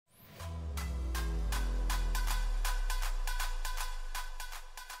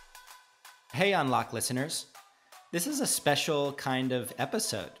Hey, Unlock listeners. This is a special kind of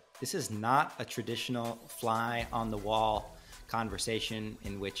episode. This is not a traditional fly on the wall conversation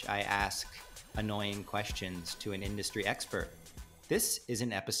in which I ask annoying questions to an industry expert. This is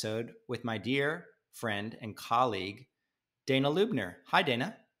an episode with my dear friend and colleague, Dana Lubner. Hi,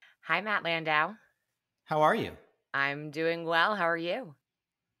 Dana. Hi, Matt Landau. How are you? I'm doing well. How are you?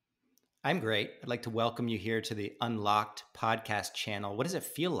 I'm great. I'd like to welcome you here to the Unlocked podcast channel. What does it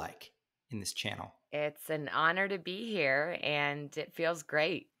feel like in this channel? It's an honor to be here, and it feels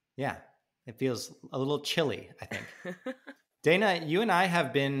great. Yeah, it feels a little chilly, I think. Dana, you and I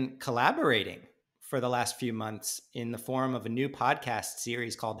have been collaborating for the last few months in the form of a new podcast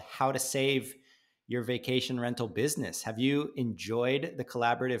series called How to Save Your Vacation Rental Business. Have you enjoyed the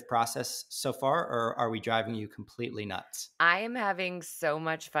collaborative process so far, or are we driving you completely nuts? I am having so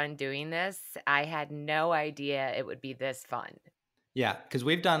much fun doing this. I had no idea it would be this fun. Yeah, because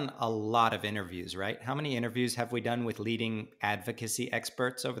we've done a lot of interviews, right? How many interviews have we done with leading advocacy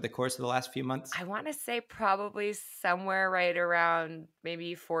experts over the course of the last few months? I want to say probably somewhere right around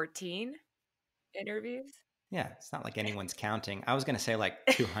maybe 14 interviews. Yeah, it's not like anyone's counting. I was going to say like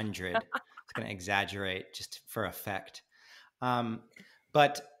 200. I was going to exaggerate just for effect.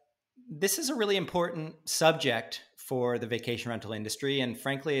 But this is a really important subject for the vacation rental industry. And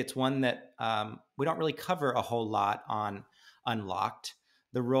frankly, it's one that we don't really cover a whole lot on Unlocked.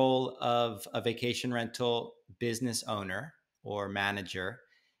 The role of a vacation rental business owner or manager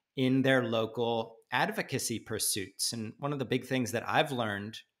in their local advocacy pursuits. And one of the big things that I've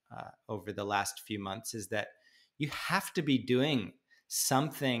learned over the last few months is that you have to be doing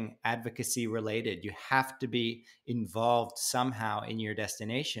something advocacy related. You have to be involved somehow in your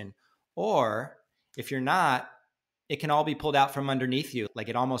destination. Or if you're not, it can all be pulled out from underneath you, like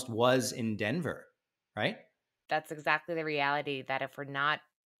it almost was in Denver, right? That's exactly the reality, that if we're not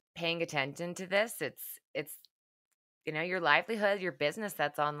paying attention to this, it's your livelihood, your business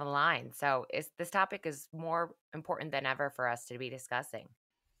that's on the line. So this topic is more important than ever for us to be discussing.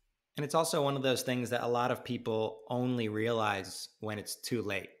 And it's also one of those things that a lot of people only realize when it's too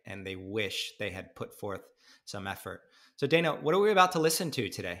late and they wish they had put forth some effort. So Dana, what are we about to listen to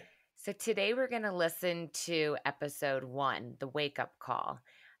today? So today we're going to listen to episode 1, the Wake-Up Call.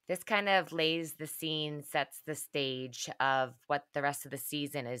 This kind of lays the scene, sets the stage of what the rest of the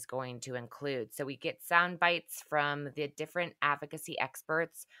season is going to include. So we get sound bites from the different advocacy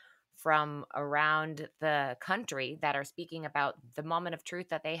experts from around the country that are speaking about the moment of truth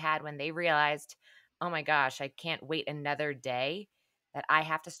that they had when they realized, oh my gosh, I can't wait another day, that I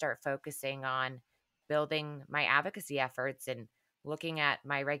have to start focusing on building my advocacy efforts and looking at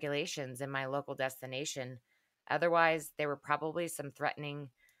my regulations in my local destination. Otherwise, there were probably some threatening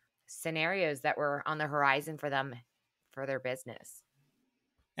scenarios that were on the horizon for them, for their business.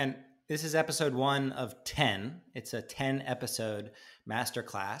 And this is episode 1 of 10. It's a 10 episode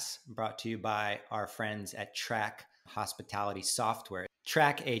masterclass brought to you by our friends at Track Hospitality Software,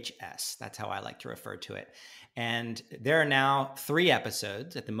 Track HS. That's how I like to refer to it. And there are now 3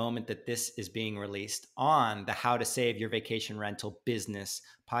 episodes at the moment that this is being released on the How to Save Your Vacation Rental Business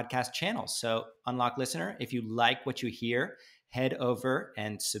podcast channel. So Unlock listener, if you like what you hear, head over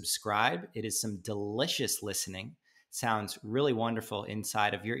and subscribe. It is some delicious listening. Sounds really wonderful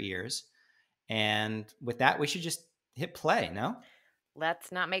inside of your ears. And with that, we should just hit play, no?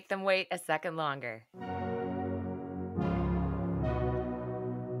 Let's not make them wait a second longer.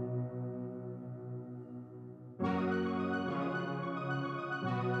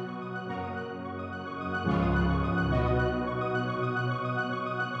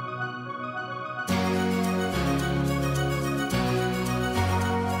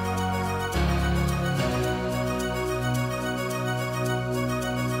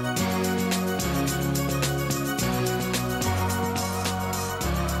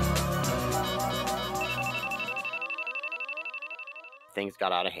 Things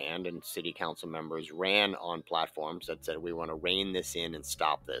got out of hand and city council members ran on platforms that said, we want to rein this in and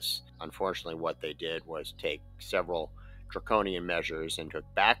stop this. Unfortunately, what they did was take several draconian measures and took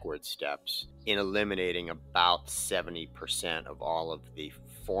backward steps in eliminating about 70% of all of the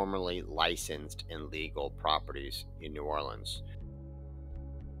formerly licensed and legal properties in New Orleans.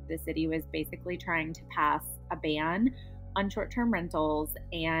 The city was basically trying to pass a ban on short-term rentals,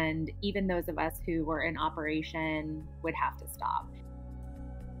 and even those of us who were in operation would have to stop.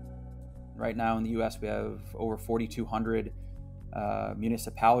 Right now in the U.S., we have over 4,200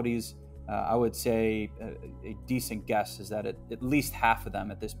 municipalities. I would say a decent guess is that at least half of them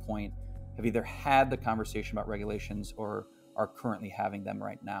at this point have either had the conversation about regulations or are currently having them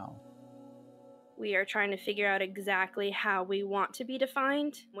right now. We are trying to figure out exactly how we want to be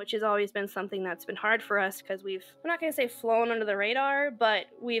defined, which has always been something that's been hard for us because we're not going to say flown under the radar, but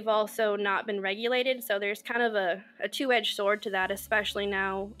we've also not been regulated. So there's kind of a two-edged sword to that, especially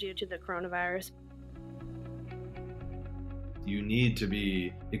now due to the coronavirus. You need to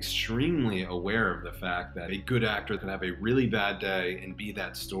be extremely aware of the fact that a good actor can have a really bad day and be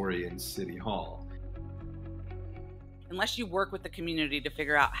that story in City Hall. Unless you work with the community to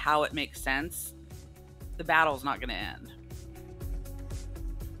figure out how it makes sense, the battle's not going to end.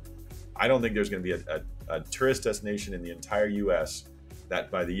 I don't think there's going to be a tourist destination in the entire U.S. that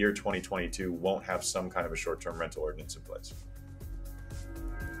by the year 2022 won't have some kind of a short-term rental ordinance in place.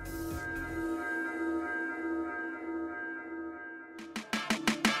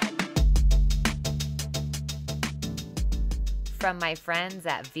 From my friends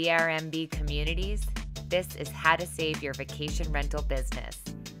at VRMB Communities, this is How to Save Your Vacation Rental Business,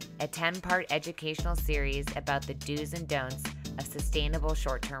 a 10-part educational series about the do's and don'ts of sustainable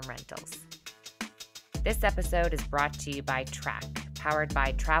short-term rentals. This episode is brought to you by TRAC, powered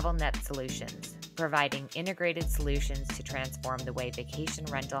by TravelNet Solutions, providing integrated solutions to transform the way vacation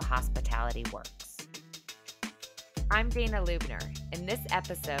rental hospitality works. I'm Dana Lubner, and this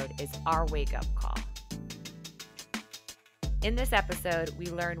episode is our wake-up call. In this episode, we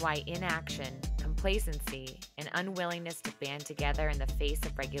learn why inaction, complacency, and unwillingness to band together in the face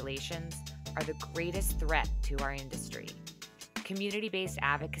of regulations are the greatest threat to our industry. Community-based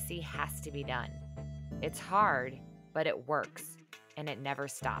advocacy has to be done. It's hard, but it works, and it never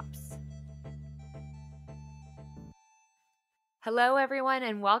stops. Hello, everyone,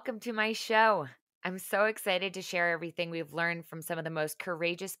 and welcome to my show. I'm so excited to share everything we've learned from some of the most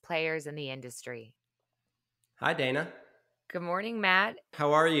courageous players in the industry. Hi, Dana. Good morning, Matt.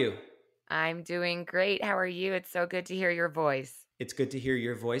 How are you? I'm doing great. How are you? It's so good to hear your voice. It's good to hear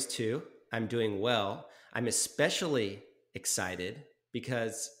your voice too. I'm doing well. I'm especially excited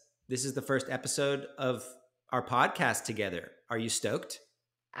because this is the first episode of our podcast together. Are you stoked?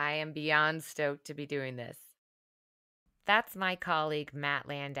 I am beyond stoked to be doing this. That's my colleague, Matt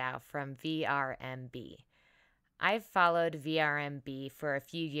Landau from VRMB. I've followed VRMB for a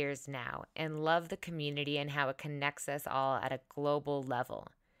few years now and love the community and how it connects us all at a global level.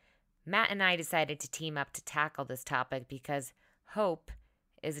 Matt and I decided to team up to tackle this topic because hope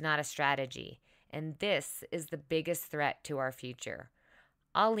is not a strategy, and this is the biggest threat to our future.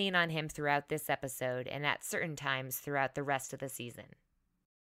 I'll lean on him throughout this episode and at certain times throughout the rest of the season.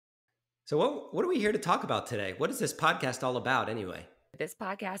 So what are we here to talk about today? What is this podcast all about anyway? This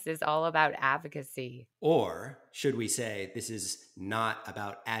podcast is all about advocacy. Or should we say this is not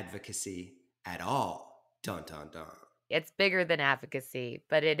about advocacy at all? Dun, dun, dun. It's bigger than advocacy,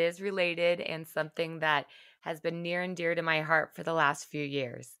 but it is related and something that has been near and dear to my heart for the last few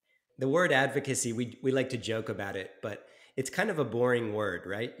years. The word advocacy, we like to joke about it, but it's kind of a boring word,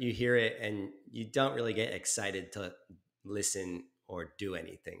 right? You hear it and you don't really get excited to listen or do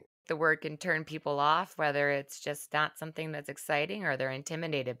anything. The word can turn people off, whether it's just not something that's exciting or they're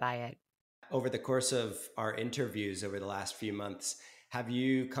intimidated by it. Over the course of our interviews over the last few months, have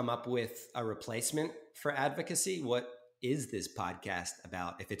you come up with a replacement for advocacy? What is this podcast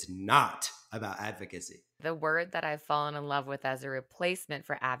about if it's not about advocacy? The word that I've fallen in love with as a replacement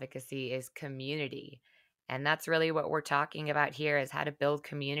for advocacy is community. And that's really what we're talking about here, is how to build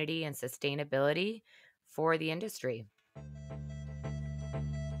community and sustainability for the industry.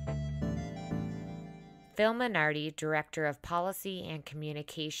 Phil Minardi, Director of Policy and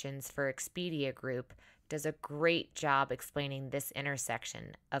Communications for Expedia Group, does a great job explaining this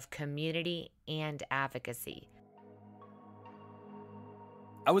intersection of community and advocacy.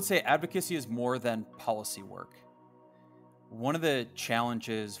 I would say advocacy is more than policy work. One of the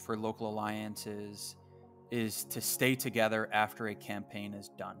challenges for local alliances is to stay together after a campaign is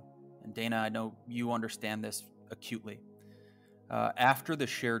done. And Dana, I know you understand this acutely. After the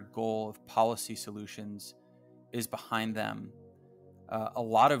shared goal of policy solutions is behind them, a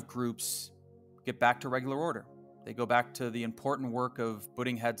lot of groups get back to regular order. They go back to the important work of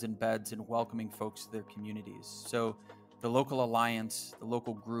putting heads in beds and welcoming folks to their communities. So the local alliance, the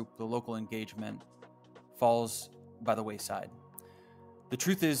local group, the local engagement falls by the wayside. The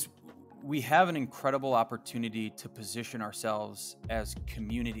truth is, we have an incredible opportunity to position ourselves as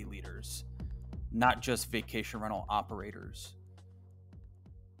community leaders, not just vacation rental operators.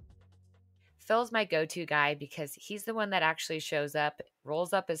 Phil's my go-to guy because he's the one that actually shows up,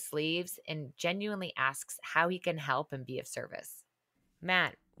 rolls up his sleeves, and genuinely asks how he can help and be of service.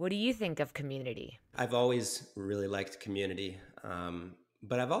 Matt, what do you think of community? I've always really liked community,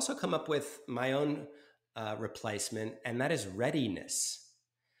 but I've also come up with my own replacement, and that is readiness.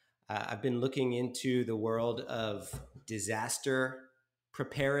 I've been looking into the world of disaster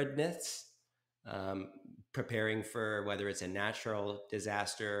preparedness, preparing for whether it's a natural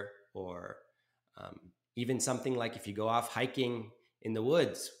disaster or even something like if you go off hiking in the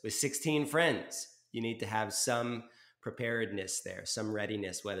woods with 16 friends, you need to have some preparedness there, some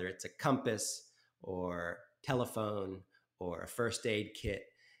readiness, whether it's a compass or telephone or a first aid kit.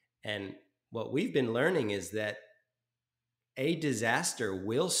 And what we've been learning is that a disaster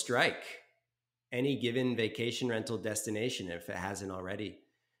will strike any given vacation rental destination if it hasn't already.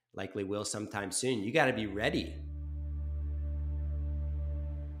 Likely will sometime soon. You got to be ready.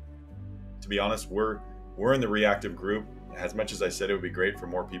 To be honest, we're in the reactive group. As much as I said it would be great for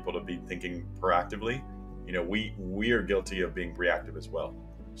more people to be thinking proactively, we are guilty of being reactive as well.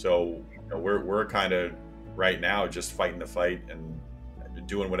 So we're kind of right now just fighting the fight and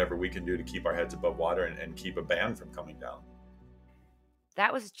doing whatever we can do to keep our heads above water and keep a ban from coming down.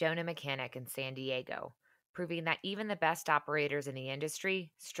 That was Jonah Mechanic in San Diego, proving that even the best operators in the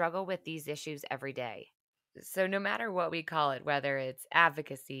industry struggle with these issues every day. So no matter what we call it, whether it's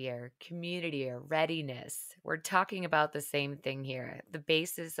advocacy or community or readiness, we're talking about the same thing here. The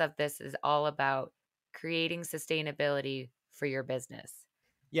basis of this is all about creating sustainability for your business.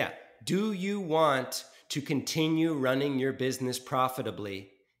 Yeah. Do you want to continue running your business profitably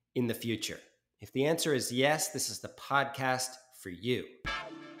in the future? If the answer is yes, this is the podcast for you.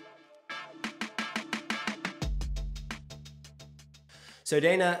 So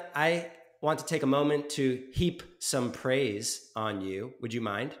Dana, I want to take a moment to heap some praise on you. Would you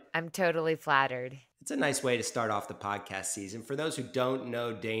mind? I'm totally flattered. It's a nice way to start off the podcast season. For those who don't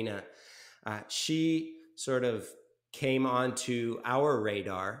know Dana, she sort of came onto our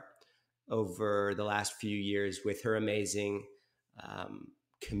radar over the last few years with her amazing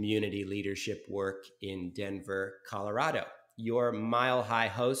community leadership work in Denver, Colorado. Your Mile High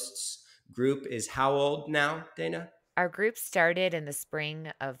Hosts group is how old now, Dana? Our group started in the spring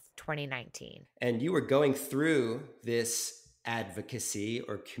of 2019. And you were going through this advocacy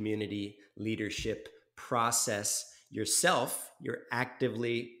or community leadership process yourself. You're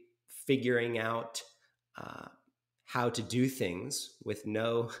actively figuring out how to do things with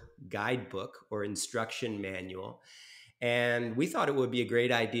no guidebook or instruction manual. And we thought it would be a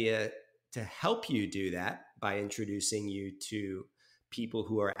great idea to help you do that by introducing you to people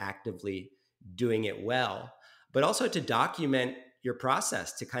who are actively doing it well, but also to document your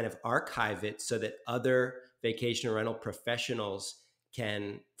process, to kind of archive it so that other vacation rental professionals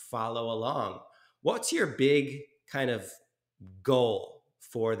can follow along. What's your big kind of goal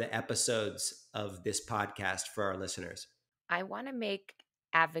for the episodes of this podcast for our listeners? I want to make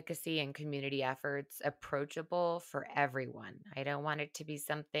advocacy and community efforts approachable for everyone. I don't want it to be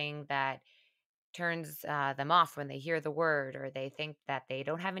something that turns them off when they hear the word, or they think that they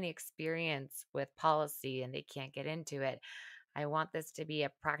don't have any experience with policy and they can't get into it. I want this to be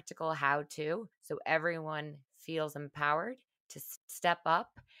a practical how-to so everyone feels empowered to step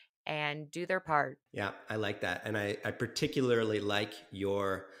up and do their part. Yeah, I like that. And I particularly like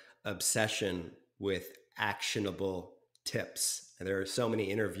your obsession with actionable tips. And there are so many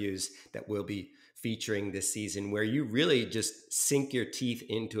interviews that we'll be featuring this season where you really just sink your teeth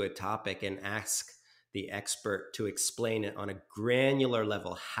into a topic and ask the expert to explain it on a granular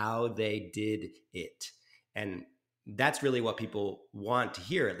level, how they did it. And that's really what people want to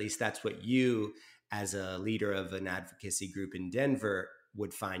hear. At least that's what you, as a leader of an advocacy group in Denver,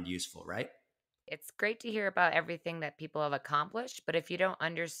 would find useful, right? It's great to hear about everything that people have accomplished, but if you don't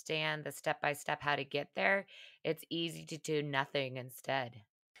understand the step-by-step how to get there, it's easy to do nothing instead.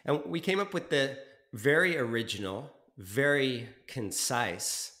 And we came up with the very original, very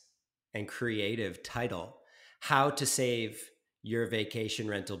concise and creative title, How to Save Your Vacation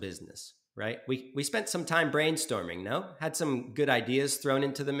Rental Business, right? We spent some time brainstorming, no? Had some good ideas thrown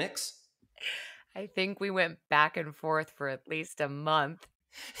into the mix? I think we went back and forth for at least a month.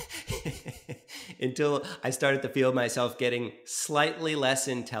 Until I started to feel myself getting slightly less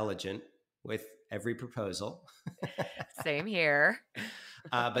intelligent with every proposal. Same here.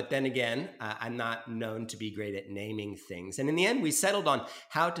 But then again, I'm not known to be great at naming things. And in the end, we settled on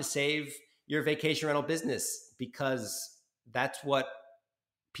how to save your vacation rental business because that's what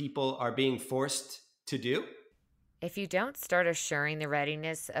people are being forced to do. If you don't start assuring the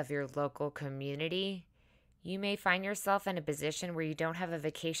readiness of your local community, you may find yourself in a position where you don't have a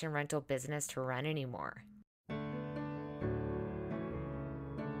vacation rental business to run anymore.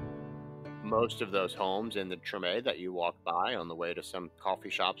 Most of those homes in the Treme that you walk by on the way to some coffee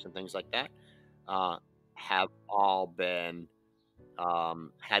shops and things like that have all been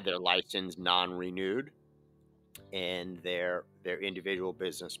had their license non-renewed, and their individual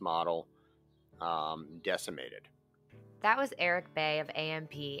business model decimated. That was Eric Bay of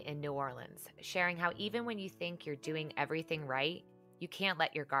AMP in New Orleans, sharing how even when you think you're doing everything right, you can't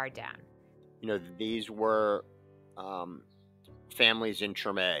let your guard down. These were families in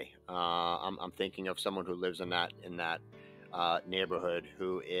Treme. I'm thinking of someone who lives in that neighborhood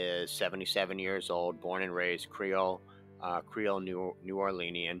who is 77 years old, born and raised Creole New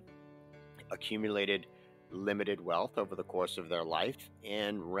Orleanian, accumulated limited wealth over the course of their life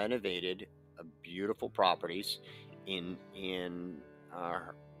and renovated beautiful properties in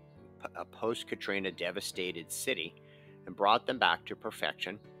a post-Katrina devastated city and brought them back to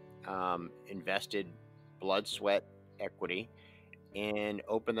perfection, invested blood, sweat, equity, and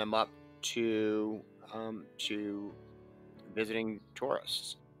opened them up to visiting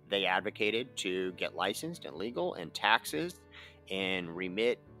tourists. They advocated to get licensed and legal and taxes and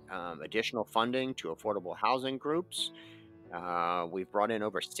remit additional funding to affordable housing groups. We've brought in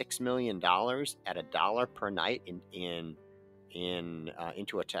over $6 million at $1 per night into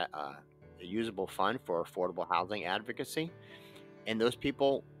a usable fund for affordable housing advocacy. And those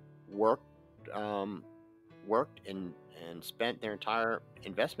people worked and spent their entire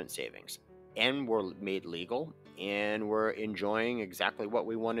investment savings and were made legal and were enjoying exactly what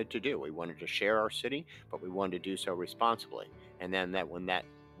we wanted to do. We wanted to share our city, but we wanted to do so responsibly. And then when that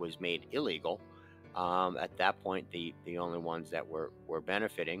was made illegal, at that point, the only ones that were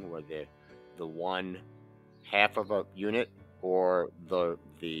benefiting were the one half of a unit or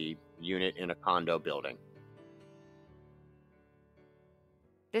the unit in a condo building.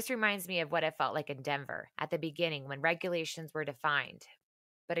 This reminds me of what it felt like in Denver at the beginning when regulations were defined.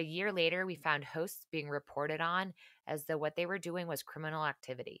 But a year later, we found hosts being reported on as though what they were doing was criminal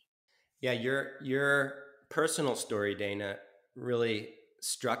activity. Yeah, your personal story, Dana, really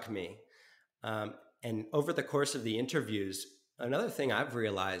struck me. And over the course of the interviews, another thing I've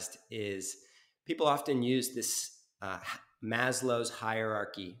realized is people often use this Maslow's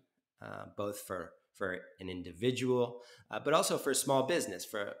hierarchy, both for an individual, but also for a small business,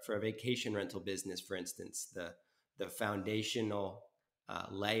 for a vacation rental business, for instance. The foundational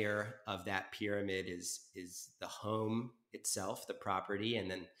layer of that pyramid is the home itself, the property,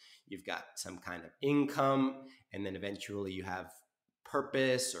 and then you've got some kind of income, and then eventually you have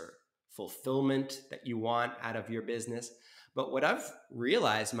purpose or fulfillment that you want out of your business. But what I've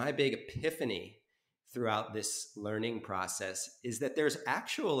realized, my big epiphany throughout this learning process, is that there's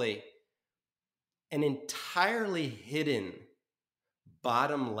actually an entirely hidden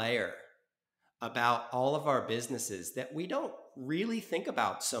bottom layer about all of our businesses that we don't really think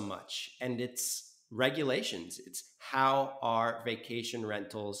about so much. And it's regulations. It's how are vacation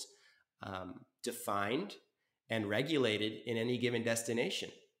rentals defined and regulated in any given destination.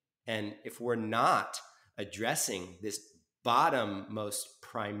 And if we're not addressing this bottom, most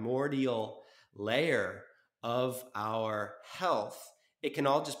primordial layer of our health, it can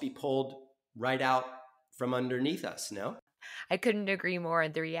all just be pulled right out from underneath us, no? I couldn't agree more.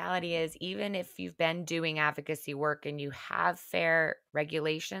 The reality is, even if you've been doing advocacy work and you have fair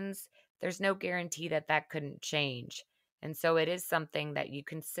regulations, there's no guarantee that that couldn't change. And so it is something that you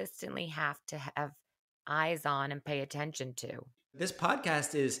consistently have to have eyes on and pay attention to. This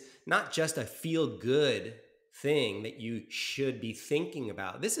podcast is not just a feel-good thing that you should be thinking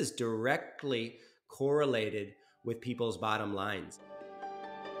about. This is directly correlated with people's bottom lines.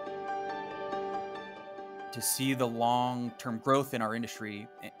 To see the long-term growth in our industry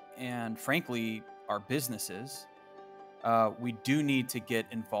and, frankly, our businesses, we do need to get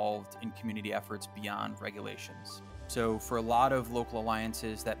involved in community efforts beyond regulations. So for a lot of local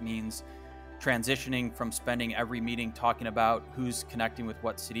alliances, that means transitioning from spending every meeting talking about who's connecting with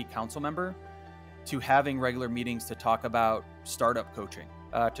what city council member to having regular meetings to talk about startup coaching,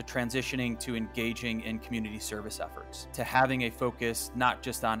 to transitioning to engaging in community service efforts, to having a focus not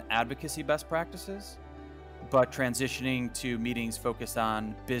just on advocacy best practices, but transitioning to meetings focused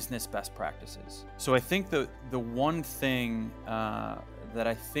on business best practices. So I think the one thing that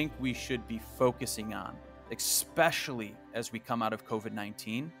I think we should be focusing on, especially as we come out of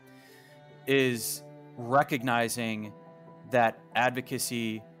COVID-19, is recognizing that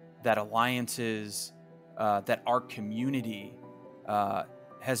advocacy, that alliances, that our community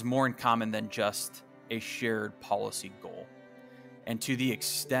has more in common than just a shared policy goal. And to the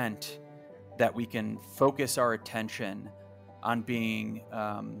extent that we can focus our attention on being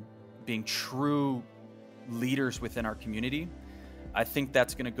true leaders within our community, I think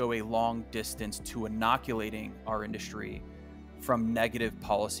that's going to go a long distance to inoculating our industry from negative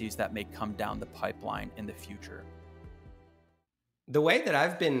policies that may come down the pipeline in the future. The way that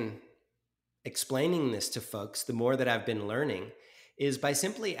I've been explaining this to folks, the more that I've been learning, is by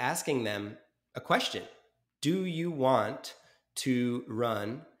simply asking them a question. Do you want to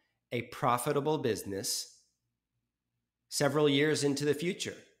run a profitable business several years into the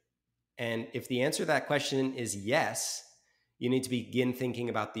future? And if the answer to that question is yes, you need to begin thinking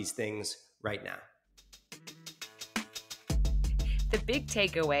about these things right now. The big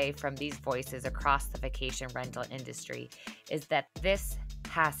takeaway from these voices across the vacation rental industry is that this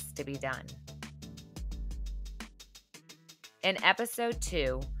has to be done. In episode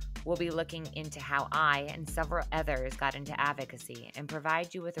 2, we'll be looking into how I and several others got into advocacy and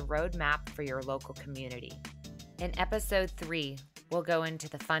provide you with a roadmap for your local community. In episode 3, we'll go into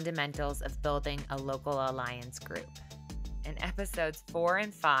the fundamentals of building a local alliance group. In episodes 4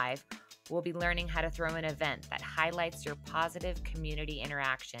 and 5, we'll be learning how to throw an event that highlights your positive community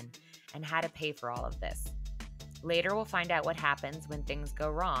interaction and how to pay for all of this. Later, we'll find out what happens when things go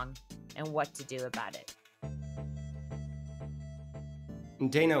wrong and what to do about it.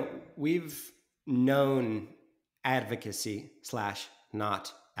 Dana, we've known advocacy /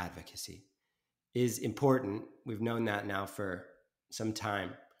 not advocacy is important. We've known that now for some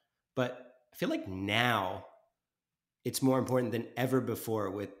time, but I feel like now it's more important than ever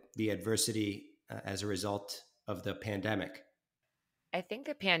before with the adversity as a result of the pandemic. I think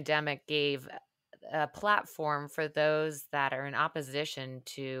the pandemic gave a platform for those that are in opposition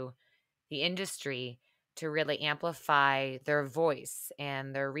to the industry to really amplify their voice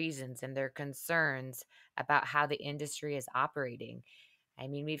and their reasons and their concerns about how the industry is operating. I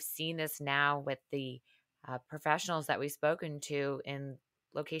mean, we've seen this now with the professionals that we've spoken to in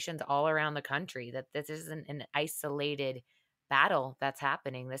locations all around the country, that this isn't an isolated battle that's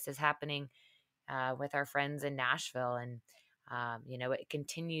happening. This is happening with our friends in Nashville. And, it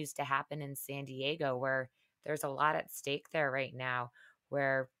continues to happen in San Diego, where there's a lot at stake there right now,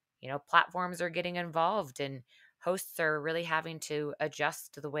 where, platforms are getting involved and hosts are really having to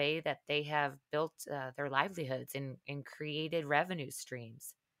adjust to the way that they have built their livelihoods and created revenue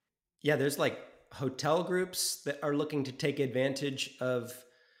streams. Yeah, there's like hotel groups that are looking to take advantage of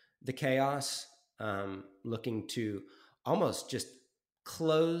the chaos, looking to almost just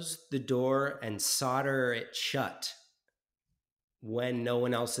close the door and solder it shut when no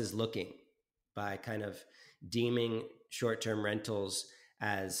one else is looking, by kind of deeming short-term rentals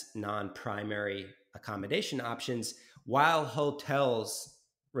as non-primary accommodation options while hotels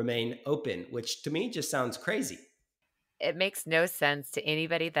remain open, which to me just sounds crazy. It makes no sense to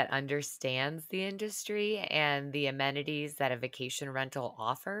anybody that understands the industry and the amenities that a vacation rental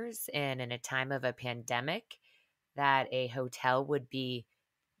offers. And in a time of a pandemic, that a hotel would be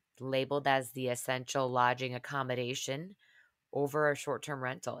labeled as the essential lodging accommodation over a short-term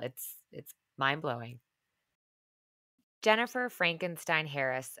rental. It's mind-blowing. Jennifer Frankenstein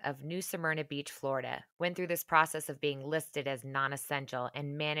Harris of New Smyrna Beach, Florida, went through this process of being listed as non-essential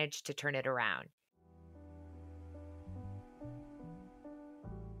and managed to turn it around.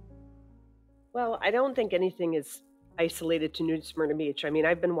 Well, I don't think anything is isolated to New Smyrna Beach. I mean,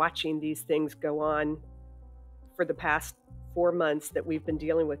 I've been watching these things go on for the past 4 months that we've been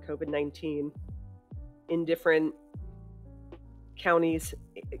dealing with COVID-19 in different counties,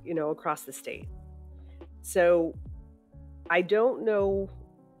 across the state. So I don't know,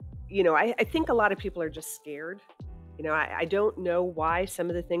 I think a lot of people are just scared. I don't know why some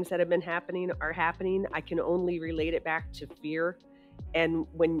of the things that have been happening are happening. I can only relate it back to fear. And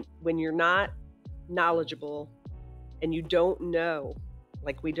when you're not knowledgeable and you don't know,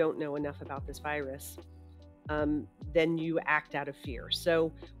 like we don't know enough about this virus, then you act out of fear.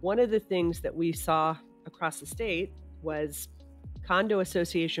 So one of the things that we saw across the state was condo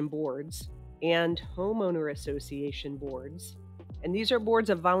association boards and homeowner association boards. And these are boards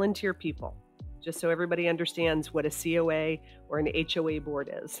of volunteer people, just so everybody understands what a COA or an HOA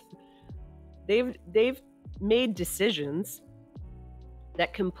board is. They've made decisions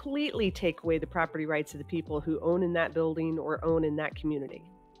that completely take away the property rights of the people who own in that building or own in that community.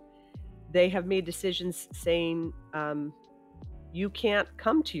 They have made decisions saying you can't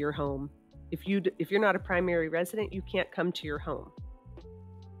come to your home. If you're not a primary resident, you can't come to your home.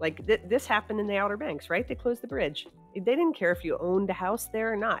 Like this happened in the Outer Banks, right? They closed the bridge. They didn't care if you owned a house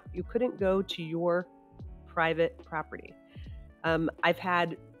there or not. You couldn't go to your private property. I've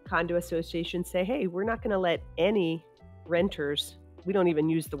had condo associations say, hey, we're not going to let any renters, we don't even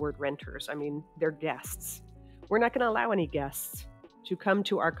use the word renters. I mean, they're guests. We're not going to allow any guests to come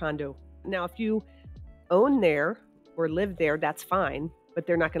to our condo. Now, if you own there or live there, that's fine, but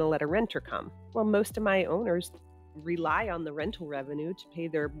they're not going to let a renter come. Well, most of my owners rely on the rental revenue to pay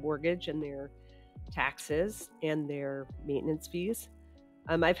their mortgage and their taxes and their maintenance fees.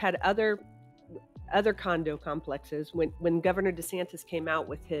 I've had other other condo complexes, when Governor DeSantis came out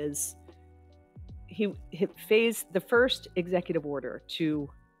with he phased the first executive order to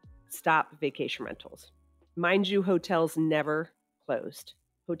stop vacation rentals. Mind you, hotels never closed.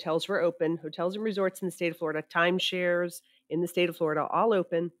 Hotels were open. Hotels and resorts in the state of Florida, timeshares in the state of Florida, all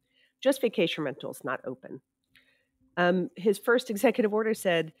open. Just vacation rentals not open. His first executive order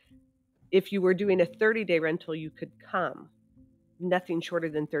said, if you were doing a 30-day rental, you could come. Nothing shorter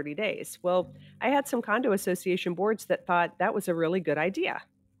than 30 days. Well, I had some condo association boards that thought that was a really good idea.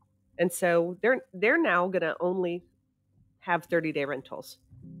 And so they're now going to only have 30-day rentals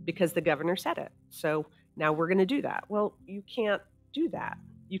because the governor said it. So now we're going to do that. Well, you can't do that.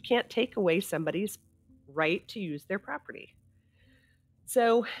 You can't take away somebody's right to use their property.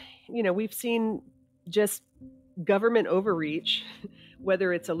 So, we've seen just government overreach,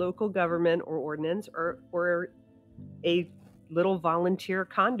 whether it's a local government or ordinance or a little volunteer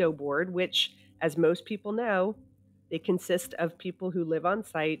condo board, which, as most people know, they consist of people who live on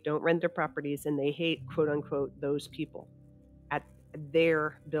site, don't rent their properties, and they hate, quote unquote, those people at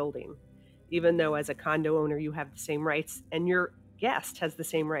their building, even though as a condo owner, you have the same rights and your guest has the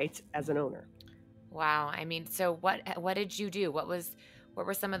same rights as an owner. Wow. I mean, so what did you do? What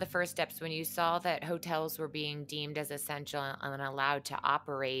were some of the first steps when you saw that hotels were being deemed as essential and allowed to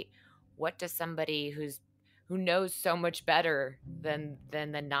operate? What does somebody who knows so much better than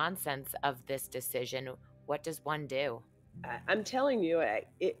the nonsense of this decision, what does one do? I'm telling you,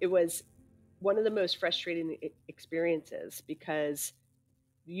 it was one of the most frustrating experiences because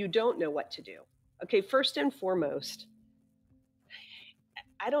you don't know what to do. Okay, first and foremost,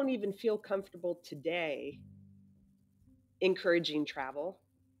 I don't even feel comfortable today encouraging travel,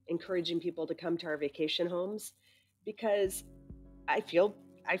 encouraging people to come to our vacation homes, because I feel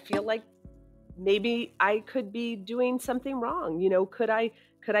like maybe I could be doing something wrong. Could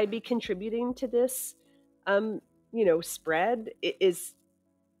I be contributing to this spread?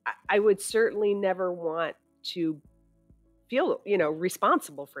 I would certainly never want to feel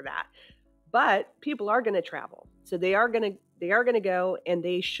responsible for that. But people are going to travel, so they are going to go, and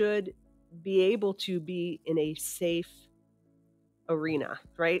they should be able to be in a safe arena,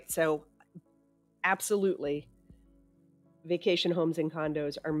 right? So absolutely, vacation homes and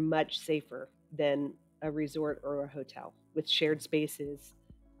condos are much safer than a resort or a hotel with shared spaces.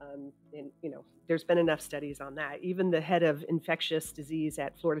 And there's been enough studies on that. Even the head of infectious disease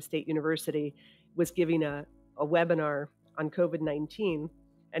at Florida State University was giving a webinar on COVID-19,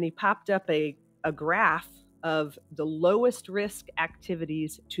 and he popped up a graph of the lowest risk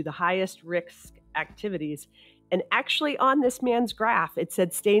activities to the highest risk activities. And actually on this man's graph, it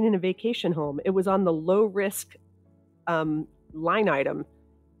said staying in a vacation home. It was on the low risk line item,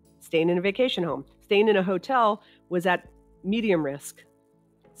 staying in a vacation home. Staying in a hotel was at medium risk.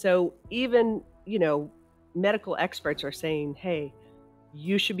 So even, medical experts are saying, hey,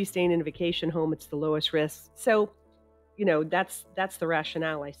 you should be staying in a vacation home. It's the lowest risk. So, that's the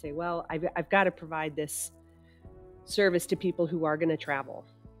rationale. I say, well, I've got to provide this service to people who are going to travel.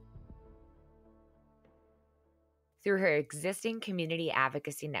 Through her existing community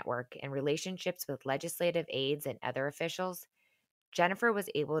advocacy network and relationships with legislative aides and other officials, Jennifer was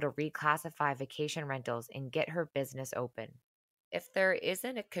able to reclassify vacation rentals and get her business open. If there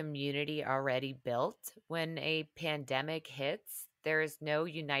isn't a community already built when a pandemic hits, there is no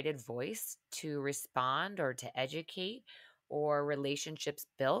united voice to respond or to educate, or relationships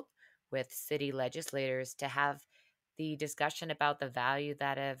built with city legislators to have the discussion about the value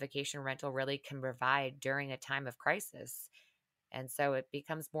that a vacation rental really can provide during a time of crisis. And so it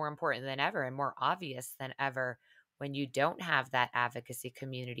becomes more important than ever and more obvious than ever when you don't have that advocacy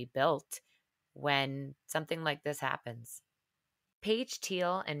community built when something like this happens. Paige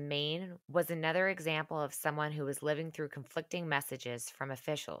Teal in Maine was another example of someone who was living through conflicting messages from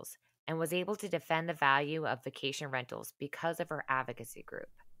officials and was able to defend the value of vacation rentals because of her advocacy group.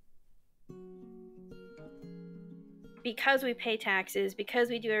 Because we pay taxes, because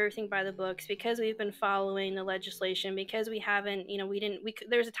we do everything by the books, because we've been following the legislation, because we haven't,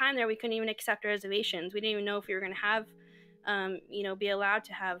 there's a time there we couldn't even accept reservations. We didn't even know if we were going to have, be allowed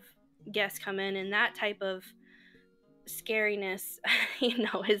to have guests come in, and that type of scariness,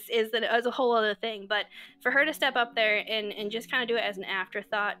 is a whole other thing. But for her to step up there and just kind of do it as an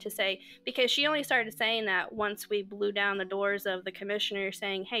afterthought, to say, because she only started saying that once we blew down the doors of the commissioner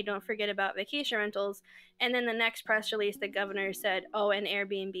saying, hey, don't forget about vacation rentals. And then the next press release, the governor said, oh, and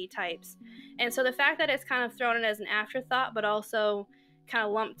Airbnb types. And so the fact that it's kind of thrown in as an afterthought, but also kind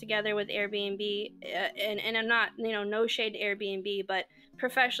of lumped together with Airbnb, and I'm not, no shade to Airbnb, but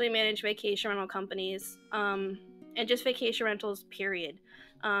professionally managed vacation rental companies, and just vacation rentals, period,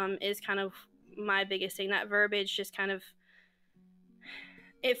 is kind of my biggest thing. That verbiage just kind of,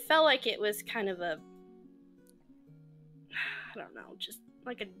 it felt like it was kind of a, I don't know, just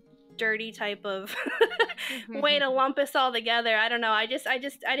like a dirty type of way to lump us all together. I don't know. I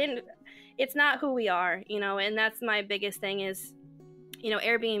didn't, it's not who we are, you know, and that's my biggest thing is, you know,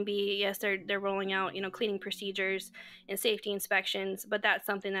 Airbnb, yes, they're rolling out, you know, cleaning procedures and safety inspections, but that's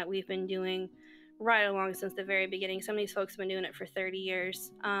something that we've been doing right along since the very beginning. Some of these folks have been doing it for 30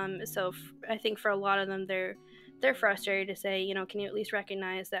 years. So I think for a lot of them, they're frustrated to say, you know, can you at least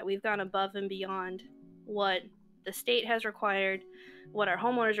recognize that we've gone above and beyond what the state has required, what our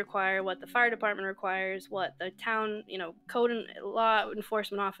homeowners require, what the fire department requires, what the town, you know, code and law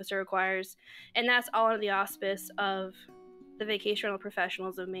enforcement officer requires. And that's all under the auspice of the vacation rental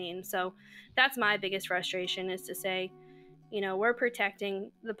professionals of Maine. So that's my biggest frustration, is to say, you know, we're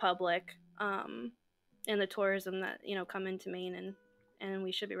protecting the public and the tourism that, you know, come into Maine, and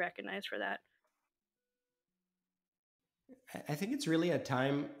we should be recognized for that. I think it's really a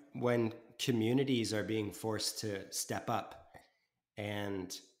time when communities are being forced to step up.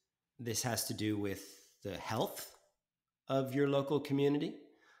 And this has to do with the health of your local community,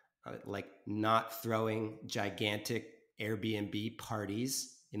 like not throwing gigantic Airbnb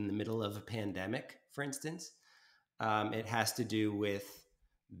parties in the middle of a pandemic, for instance. It has to do with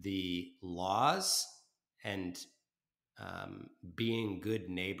the laws and being good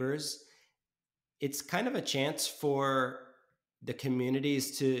neighbors. It's kind of a chance for the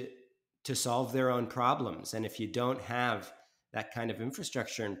communities to solve their own problems. And if you don't have that kind of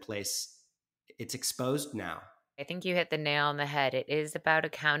infrastructure in place, it's exposed now. I think you hit the nail on the head. It is about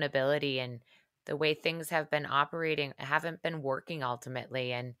accountability, and the way things have been operating haven't been working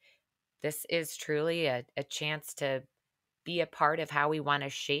ultimately. And this is truly a chance to be a part of how we want to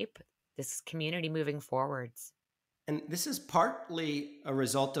shape this community moving forwards. And this is partly a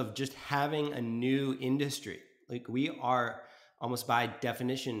result of just having a new industry. Like, we are almost by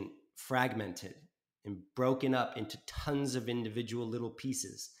definition fragmented and broken up into tons of individual little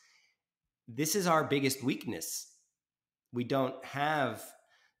pieces. This is our biggest weakness. We don't have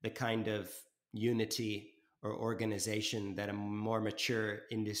the kind of unity or organization that a more mature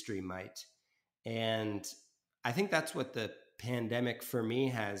industry might. And I think that's what the pandemic for me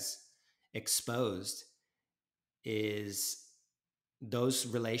has exposed, is those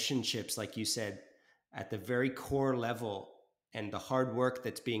relationships, like you said, at the very core level, and the hard work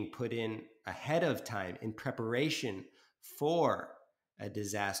that's being put in ahead of time in preparation for a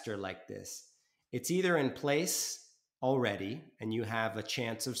disaster like this. It's either in place already and you have a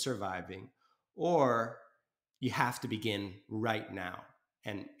chance of surviving, or you have to begin right now.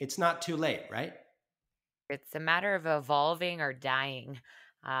 And it's not too late, right? It's a matter of evolving or dying.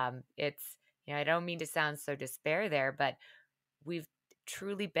 It's, you know, I don't mean to sound so despair there, but we've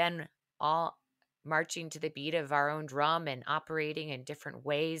truly been all marching to the beat of our own drum and operating in different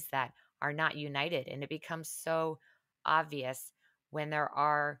ways that are not united. And it becomes so obvious when there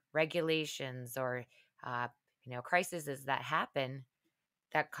are regulations or, you know, crises that happen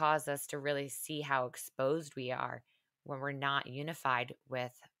that cause us to really see how exposed we are when we're not unified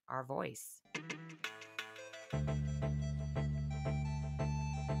with our voice.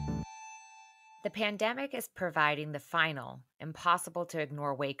 The pandemic is providing the final, impossible to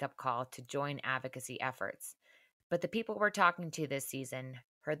ignore wake-up call to join advocacy efforts. But the people we're talking to this season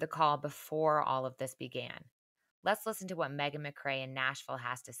heard the call before all of this began. Let's listen to what Megan McRae in Nashville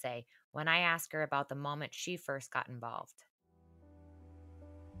has to say when I ask her about the moment she first got involved.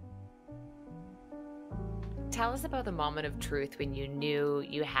 Tell us about the moment of truth when you knew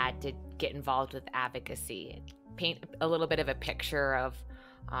you had to get involved with advocacy. Paint a little bit of a picture of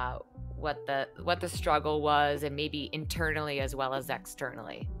what the struggle was, and maybe internally as well as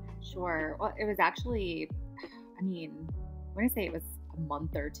externally. Sure. Well, it was actually, I want to say it was a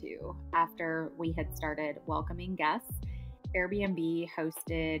month or two after we had started welcoming guests. Airbnb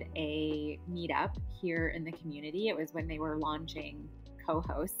hosted a meetup here in the community. It was when they were launching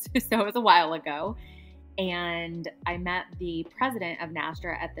co-hosts, so it was a while ago. And I met the president of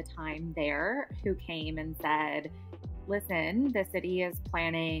NASTRA at the time there, who came and said, listen, the city is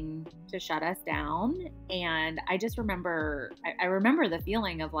planning to shut us down. And I just remember, I remember the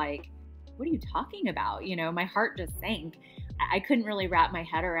feeling of like, what are you talking about? You know, my heart just sank. I couldn't really wrap my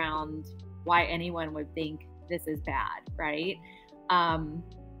head around why anyone would think this is bad, right? And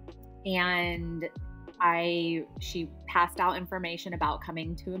she passed out information about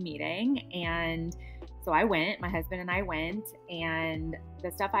coming to a meeting. And so I went, my husband and I went, and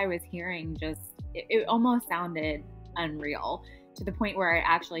the stuff I was hearing it almost sounded unreal, to the point where I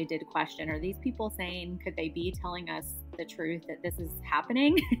actually did question, are these people saying, could they be telling us the truth that this is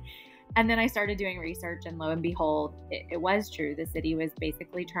happening? And then I started doing research, and lo and behold, it was true. The city was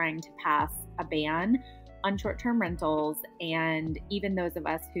basically trying to pass a ban on short-term rentals, and even those of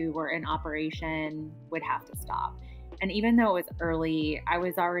us who were in operation would have to stop. And even though it was early, I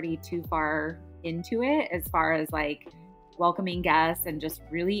was already too far into it as far as like welcoming guests and just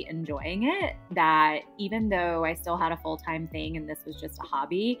really enjoying it, that even though I still had a full-time thing and this was just a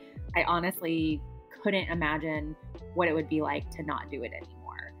hobby, I honestly couldn't imagine what it would be like to not do it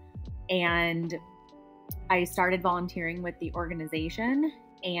anymore. And I started volunteering with the organization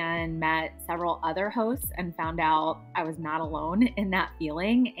and met several other hosts and found out I was not alone in that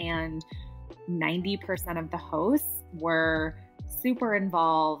feeling. And 90% of the hosts were super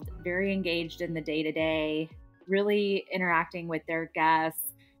involved, very engaged in the day-to-day, really interacting with their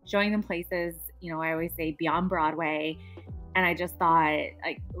guests, showing them places, I always say beyond Broadway. And I just thought,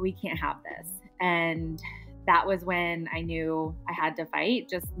 like, we can't have this. And that was when I knew I had to fight,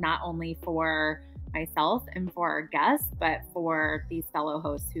 just not only for myself and for our guests, but for these fellow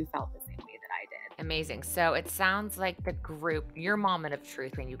hosts who felt the same way that I did. Amazing. So it sounds like the group, your moment of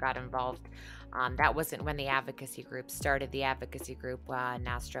truth when you got involved, that wasn't when the advocacy group started. The advocacy group,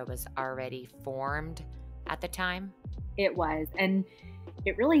 Nastra, was already formed at the time? It was. And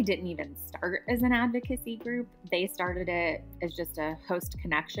it really didn't even start as an advocacy group. They started it as just a host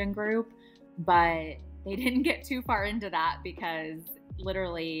connection group, but they didn't get too far into that because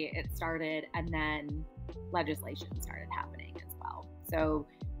literally it started and then legislation started happening as well. So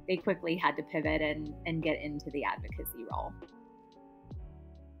they quickly had to pivot and get into the advocacy role.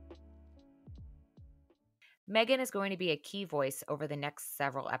 Megan is going to be a key voice over the next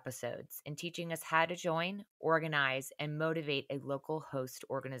several episodes in teaching us how to join, organize, and motivate a local host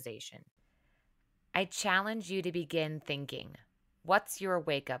organization. I challenge you to begin thinking, what's your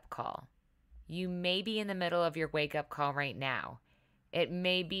wake-up call? You may be in the middle of your wake-up call right now. It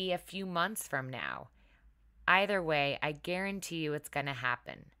may be a few months from now. Either way, I guarantee you it's going to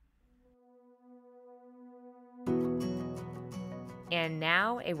happen. And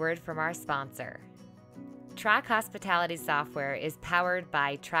now, a word from our sponsor. Track Hospitality Software is powered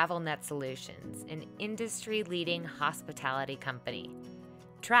by TravelNet Solutions, an industry-leading hospitality company.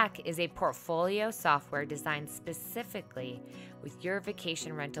 Track is a portfolio software designed specifically with your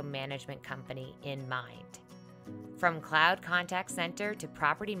vacation rental management company in mind. From cloud contact center to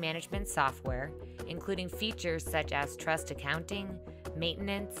property management software, including features such as trust accounting,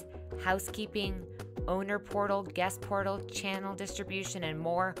 maintenance, housekeeping, owner portal, guest portal, channel distribution, and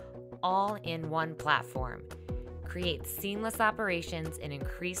more, all in one platform. Create seamless operations and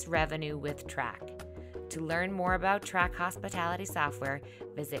increase revenue with Track. To learn more about Track Hospitality Software,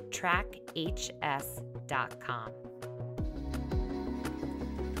 visit trackhs.com.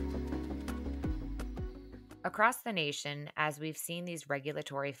 Across the nation, as we've seen these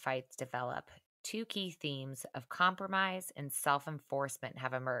regulatory fights develop, two key themes of compromise and self-enforcement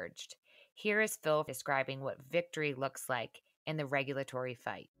have emerged. Here is Phil describing what victory looks like in the regulatory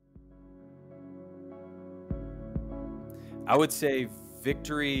fight. I would say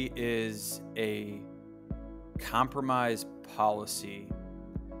victory is a compromise policy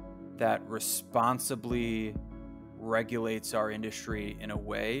that responsibly regulates our industry in a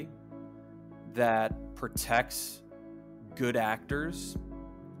way that protects good actors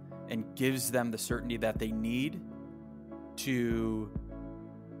and gives them the certainty that they need to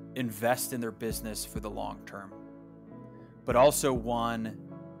invest in their business for the long term, but also one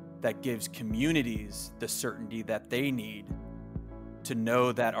that gives communities the certainty that they need to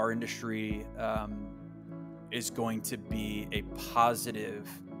know that our industry is going to be a positive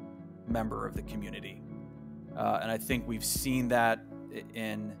member of the community. And I think we've seen that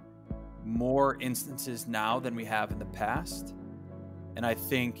in more instances now than we have in the past. And I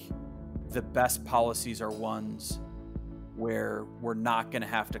think the best policies are ones where we're not going to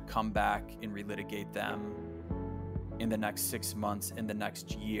have to come back and relitigate them in the next 6 months, in the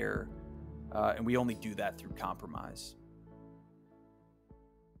next year. And we only do that through compromise.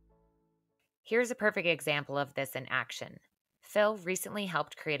 Here's a perfect example of this in action. Phil recently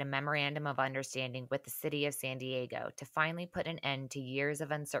helped create a memorandum of understanding with the city of San Diego to finally put an end to years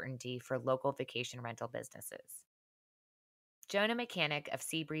of uncertainty for local vacation rental businesses. Jonah Mechanic of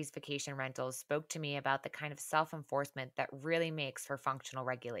Seabreeze Vacation Rentals spoke to me about the kind of self-enforcement that really makes for functional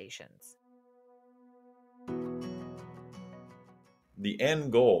regulations. The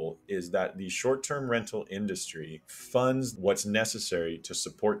end goal is that the short-term rental industry funds what's necessary to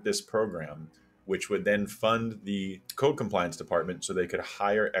support this program, which would then fund the code compliance department so they could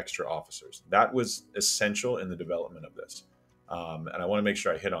hire extra officers. That was essential in the development of this. And I want to make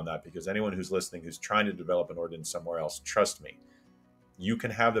sure I hit on that, because anyone who's listening who's trying to develop an ordinance somewhere else, trust me, you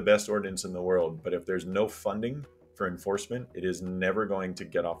can have the best ordinance in the world, but if there's no funding for enforcement, it is never going to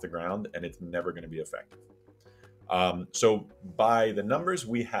get off the ground, and it's never going to be effective. So by the numbers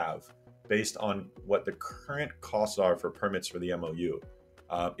we have, based on what the current costs are for permits for the MOU,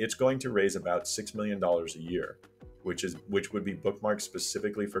 it's going to raise about $6 million a year, which would be bookmarked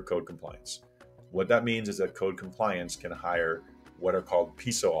specifically for code compliance. What that means is that code compliance can hire what are called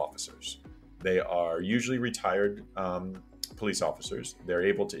PISO officers. They are usually retired police officers. They're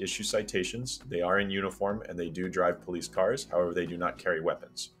able to issue citations. They are in uniform and they do drive police cars. However, they do not carry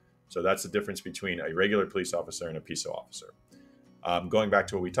weapons. So that's the difference between a regular police officer and a PISO officer. Going back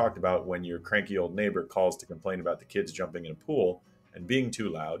to what we talked about, when your cranky old neighbor calls to complain about the kids jumping in a pool and being too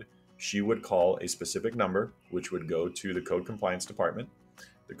loud, she would call a specific number, which would go to the code compliance department.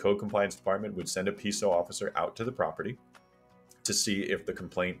 The code compliance department would send a PISO officer out to the property to see if the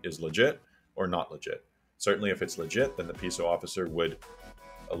complaint is legit or not legit. Certainly if it's legit, then the PISO officer would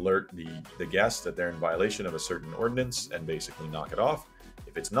alert the guest that they're in violation of a certain ordinance and basically knock it off.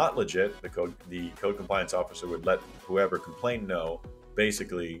 If it's not legit, the code compliance officer would let whoever complained know,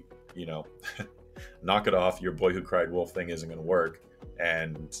 basically, knock it off. Your boy who cried wolf thing isn't going to work.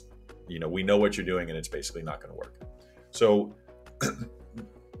 And, we know what you're doing and it's basically not going to work. So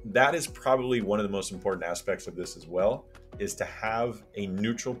that is probably one of the most important aspects of this as well, is to have a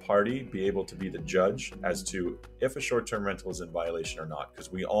neutral party be able to be the judge as to if a short-term rental is in violation or not.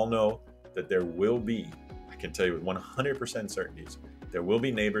 Because we all know that there will be, I can tell you with 100% certainties, there will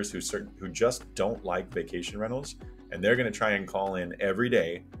be neighbors who just don't like vacation rentals, and they're going to try and call in every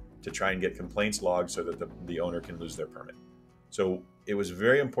day to try and get complaints logged so that the owner can lose their permit. So it was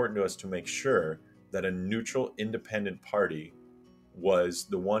very important to us to make sure that a neutral, independent party was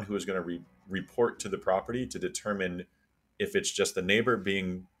the one who was going to report to the property to determine if it's just the neighbor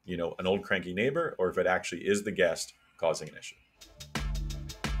being, an old cranky neighbor, or if it actually is the guest causing an issue.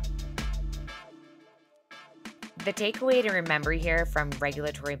 The takeaway to remember here from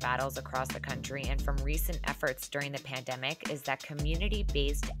regulatory battles across the country and from recent efforts during the pandemic is that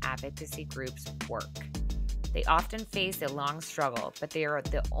community-based advocacy groups work. They often face a long struggle, but they are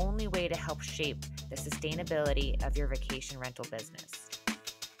the only way to help shape the sustainability of your vacation rental business.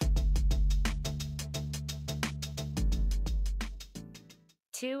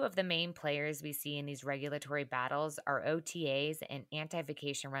 Two of the main players we see in these regulatory battles are OTAs and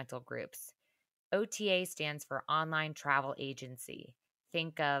anti-vacation rental groups. OTA stands for Online Travel Agency.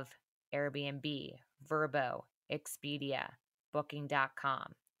 Think of Airbnb, Vrbo, Expedia,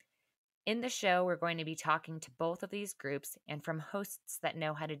 Booking.com. In the show, we're going to be talking to both of these groups and from hosts that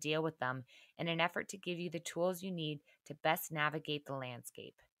know how to deal with them in an effort to give you the tools you need to best navigate the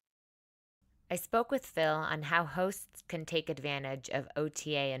landscape. I spoke with Phil on how hosts can take advantage of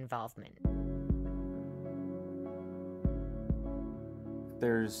OTA involvement.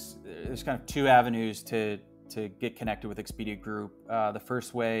 There's kind of two avenues to get connected with Expedia Group. The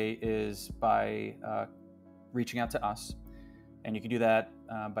first way is by reaching out to us, and you can do that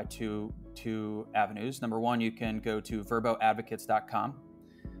by two avenues. Number one, you can go to verboadvocates.com,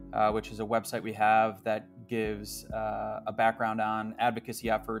 which is a website we have that gives a background on advocacy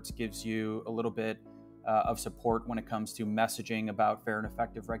efforts, gives you a little bit of support when it comes to messaging about fair and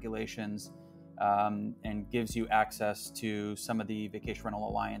effective regulations, and gives you access to some of the vacation rental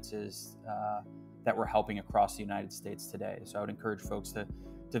alliances that we're helping across the United States today. So I would encourage folks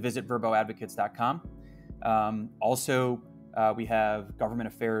to visit verboadvocates.com. Also, we have government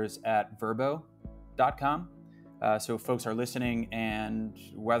affairs at verbo.com. So if folks are listening and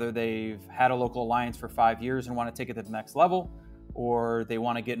whether they've had a local alliance for 5 years and want to take it to the next level, or they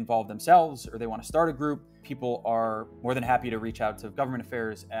want to get involved themselves, or they want to start a group, people are more than happy to reach out to government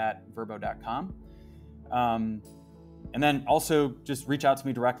affairs at verbo.com. And then also just reach out to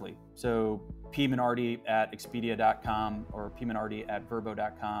me directly. So pminardi at expedia.com or pminardi at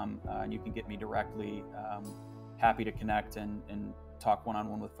verbo.com, and you can get me directly. Happy to connect and talk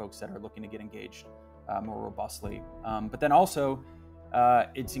one-on-one with folks that are looking to get engaged more robustly. But then also,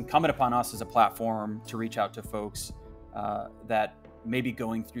 it's incumbent upon us as a platform to reach out to folks that may be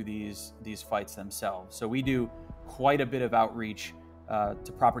going through these fights themselves. So we do quite a bit of outreach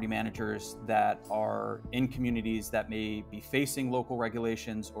to property managers that are in communities that may be facing local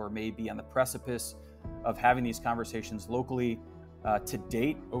regulations or may be on the precipice of having these conversations locally. To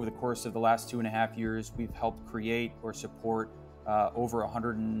date, over the course of the last 2.5 years, we've helped create or support over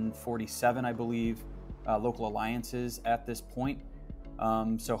 147, I believe, local alliances at this point.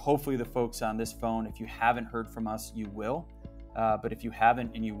 So hopefully the folks on this phone, if you haven't heard from us, you will. But if you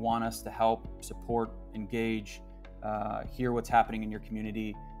haven't and you want us to help, support, engage, hear what's happening in your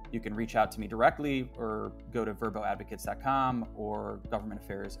community, you can reach out to me directly or go to verboadvocates.com or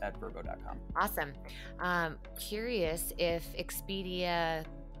governmentaffairs@verbo.com. Awesome. Curious if Expedia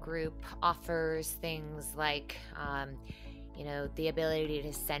Group offers things like, the ability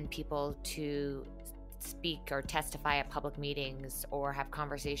to send people to speak or testify at public meetings or have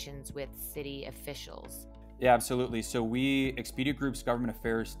conversations with city officials. Yeah, absolutely. So Expedia Group's government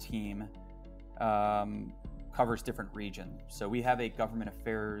affairs team covers different regions. So we have a government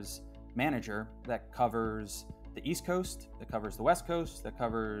affairs manager that covers the East Coast, that covers the West Coast, that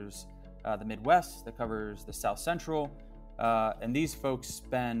covers the Midwest, that covers the South Central. And these folks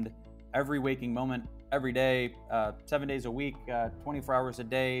spend every waking moment, every day, 7 days a week, 24 hours a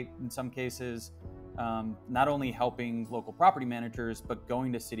day in some cases, not only helping local property managers, but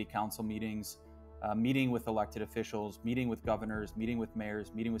going to city council meetings, meeting with elected officials, meeting with governors, meeting with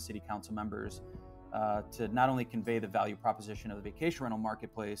mayors, meeting with city council members, to not only convey the value proposition of the vacation rental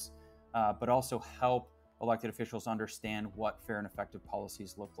marketplace, but also help elected officials understand what fair and effective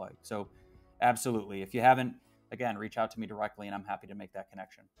policies look like. So absolutely, if you haven't, again, reach out to me directly and I'm happy to make that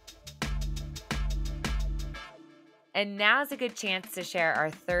connection. And now's a good chance to share our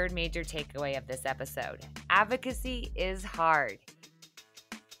third major takeaway of this episode. Advocacy is hard.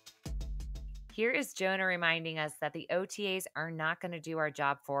 Here is Jonah reminding us that the OTAs are not going to do our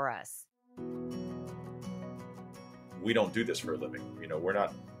job for us. We don't do this for a living. We're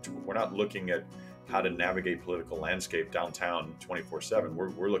not looking at how to navigate political landscape downtown 24/7.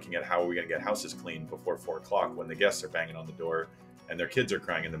 We're looking at how are we going to get houses cleaned before 4 o'clock when the guests are banging on the door and their kids are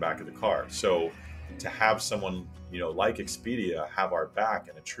crying in the back of the car. So to have someone, like Expedia have our back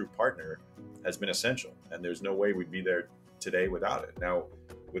and a true partner has been essential. And there's no way we'd be there today without it. Now,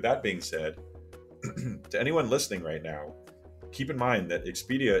 with that being said, to anyone listening right now, keep in mind that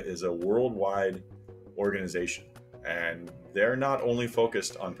Expedia is a worldwide organization. And they're not only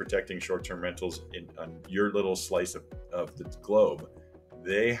focused on protecting short-term rentals on your little slice of the globe.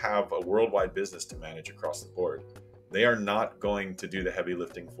 They have a worldwide business to manage across the board. They are not going to do the heavy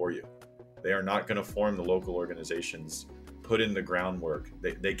lifting for you. They are not going to form the local organizations, put in the groundwork.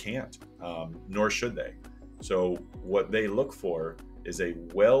 They can't, nor should they. So what they look for is a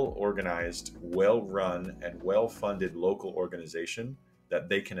well-organized, well-run, and well-funded local organization that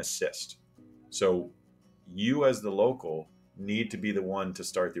they can assist. So you as the local need to be the one to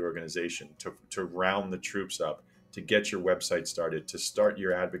start the organization, to round the troops up, to get your website started, to start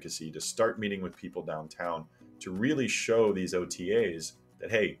your advocacy, to start meeting with people downtown, to really show these OTAs that,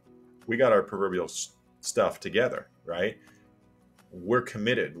 hey, we got our proverbial stuff together, right? We're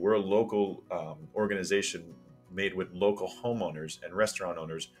committed. We're a local organization made with local homeowners and restaurant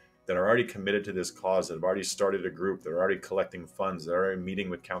owners that are already committed to this cause, that have already started a group, that are already collecting funds, that are already meeting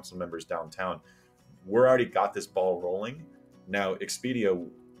with council members downtown. We're already got this ball rolling. Now, Expedia,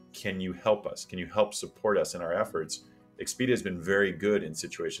 can you help us? Can you help support us in our efforts? Expedia has been very good in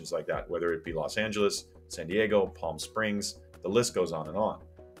situations like that, whether it be Los Angeles, San Diego, Palm Springs, the list goes on and on.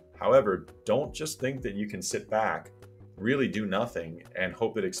 However, don't just think that you can sit back, really do nothing, and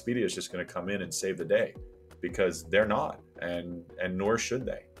hope that Expedia is just going to come in and save the day, because they're not, and nor should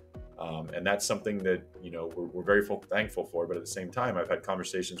they. And that's something that we're very thankful for. But at the same time, I've had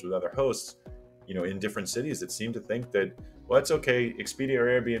conversations with other hosts, in different cities that seem to think that, well, it's okay, Expedia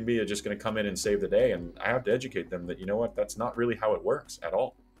or Airbnb are just going to come in and save the day, and I have to educate them that that's not really how it works at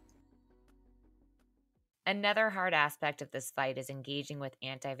all. Another hard aspect of this fight is engaging with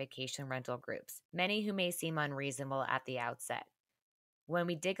anti-vacation rental groups, many who may seem unreasonable at the outset. When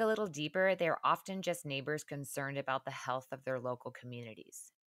we dig a little deeper, they are often just neighbors concerned about the health of their local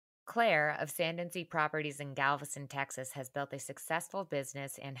communities. Claire of Sandency Properties in Galveston, Texas, has built a successful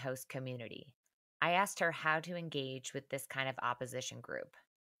business and host community. I asked her how to engage with this kind of opposition group.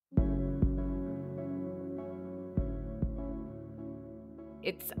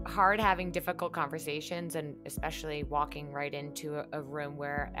 It's hard having difficult conversations, and especially walking right into a room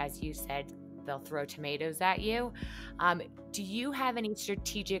where, as you said, they'll throw tomatoes at you. Do you have any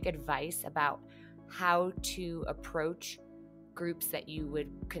strategic advice about how to approach groups that you would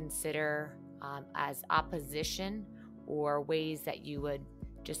consider as opposition, or ways that you would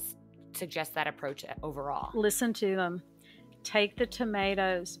just suggest that approach overall? Listen to them. Take the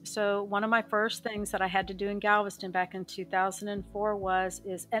tomatoes. So one of my first things that I had to do in Galveston back in 2004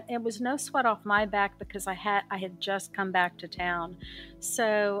 and it was no sweat off my back because I had just come back to town.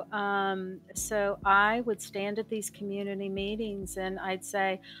 So I would stand at these community meetings and I'd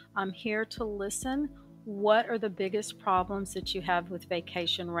say, I'm here to listen. What are the biggest problems that you have with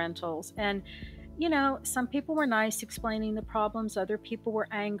vacation rentals? And you know, some people were nice explaining the problems, other people were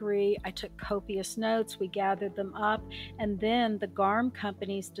angry. I took copious notes, we gathered them up, and then the GARM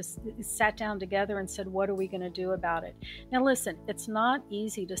companies just sat down together and said, what are we going to do about it? Now listen, it's not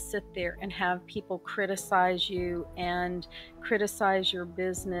easy to sit there and have people criticize you and criticize your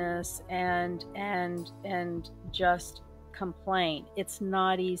business and just complain. It's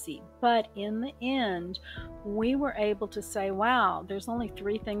not easy. But in the end, we were able to say, wow, there's only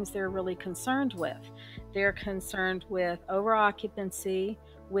 3 things they're really concerned with. They're concerned with over occupancy,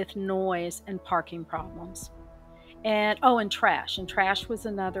 with noise, and parking problems. And trash. And trash was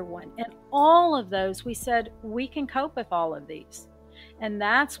another one. And all of those, we said, we can cope with all of these. And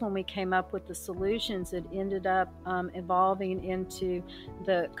that's when we came up with the solutions. It ended up evolving into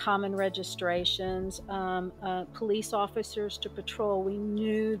the common registrations, police officers to patrol. We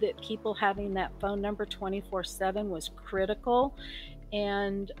knew that people having that phone number 24/7 was critical.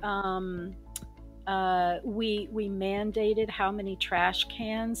 And we mandated how many trash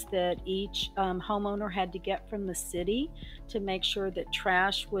cans that each homeowner had to get from the city to make sure that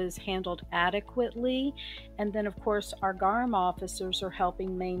trash was handled adequately. And then, of course, our GARM officers are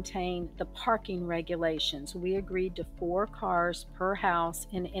helping maintain the parking regulations. We agreed to 4 cars per house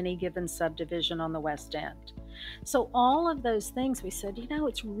in any given subdivision on the West End. So all of those things, we said, you know,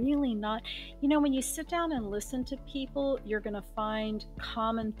 it's really not, you know, when you sit down and listen to people, you're going to find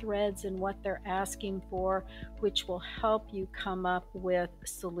common threads in what they're asking for, which will help you come up with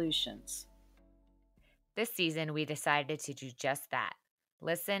solutions. This season, we decided to do just that.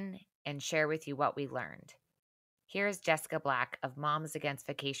 Listen and share with you what we learned. Here's Jessica Black of Moms Against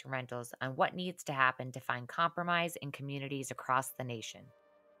Vacation Rentals on what needs to happen to find compromise in communities across the nation.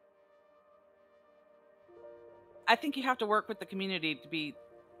 I think you have to work with the community to be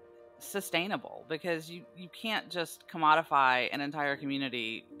sustainable, because you can't just commodify an entire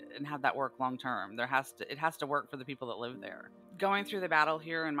community and have that work long term. It has to work for the people that live there. Going through the battle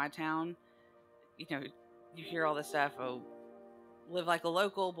here in my town, you know, you hear all this stuff, oh, live like a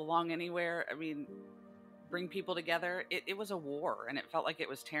local, belong anywhere. I mean, bring people together. It was a war, and it felt like it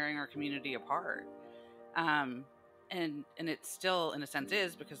was tearing our community apart. And it still, in a sense,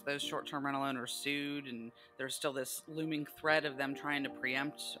 is, because those short-term rental owners sued, and there's still this looming threat of them trying to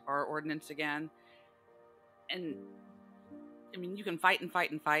preempt our ordinance again. And I mean, you can fight and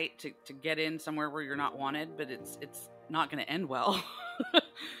fight and fight to get in somewhere where you're not wanted, but it's not going to end well.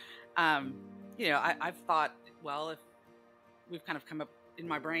 You know, I've thought, well, if we've kind of come up in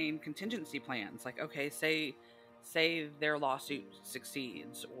my brain contingency plans, like, okay, say their lawsuit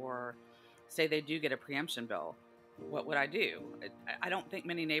succeeds, or say they do get a preemption bill. What would I do? I don't think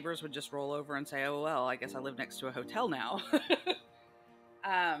many neighbors would just roll over and say, oh, well, I guess I live next to a hotel now.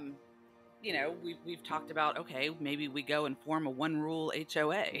 You know, we've talked about, okay, maybe we go and form a 1 rule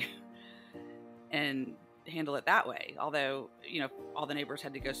HOA and handle it that way. Although, you know, all the neighbors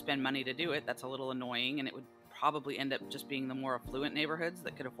had to go spend money to do it. That's a little annoying, and it would probably end up just being the more affluent neighborhoods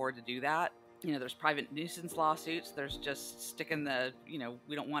that could afford to do that. You know, there's private nuisance lawsuits. There's just sticking the, you know,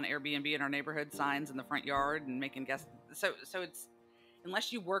 we don't want Airbnb in our neighborhood signs in the front yard and making guests. So it's,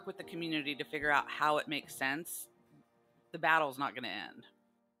 unless you work with the community to figure out how it makes sense, the battle's not going to end.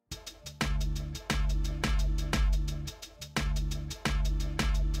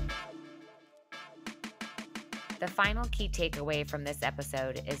 The final key takeaway from this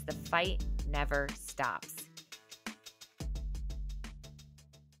episode is the fight never stops.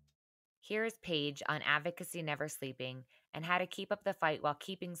 Here is Paige on advocacy never sleeping and how to keep up the fight while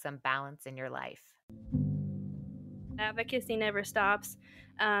keeping some balance in your life. Advocacy never stops,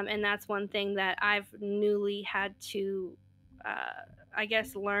 and that's one thing that I've newly had to, I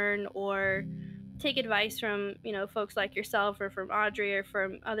guess, learn or take advice from, you know, folks like yourself or from Audrey or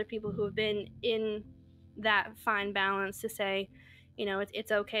from other people who have been in that fine balance to say, you know,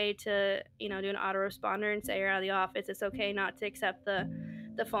 it's okay to, you know, do an autoresponder and say you're out of the office. It's okay not to accept the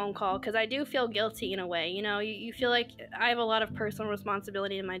phone call, because I do feel guilty in a way. You know, you feel like I have a lot of personal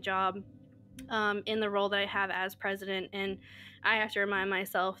responsibility in my job, in the role that I have as president, and I have to remind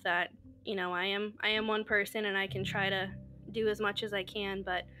myself that, you know, I am one person and I can try to do as much as I can,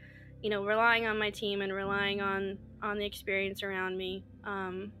 but, you know, relying on my team and relying on the experience around me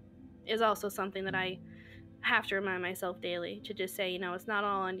is also something that I have to remind myself daily, to just say, you know, it's not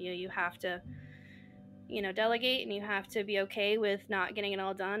all on you. You have to, you know, delegate, and you have to be okay with not getting it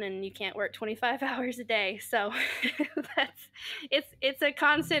all done, and you can't work 25 hours a day. So it's a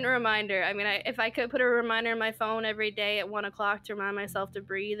constant reminder. I mean, if I could put a reminder on my phone every day at 1:00 to remind myself to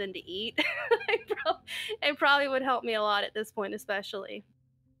breathe and to eat, it probably would help me a lot at this point, especially.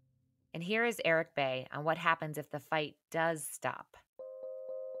 And here is Eric Bay on what happens if the fight does stop.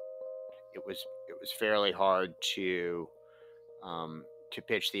 it was fairly hard to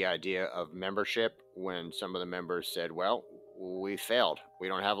pitch the idea of membership when some of the members said, well, we failed. We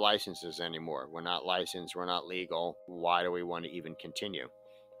don't have licenses anymore. We're not licensed. We're not legal. Why do we want to even continue?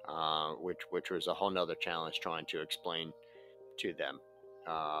 Which was a whole nother challenge trying to explain to them.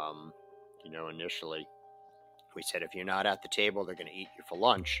 Initially we said, if you're not at the table, they're going to eat you for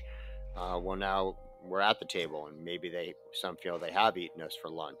lunch. Well, now we're at the table, and maybe some feel they have eaten us for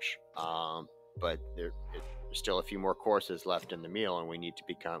lunch. But there's still a few more courses left in the meal, and we need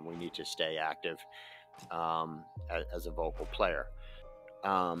to stay active as a vocal player.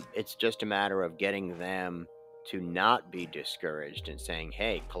 It's just a matter of getting them to not be discouraged and saying,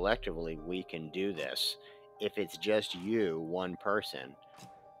 hey, collectively we can do this. If it's just you, one person,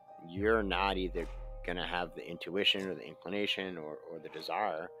 you're not either going to have the intuition or the inclination or the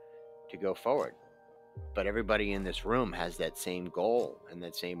desire to go forward. But everybody in this room has that same goal and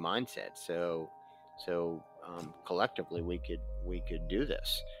that same mindset. So collectively we could do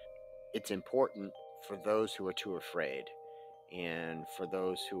this. It's important for those who are too afraid, and for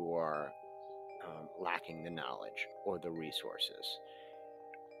those who are lacking the knowledge or the resources,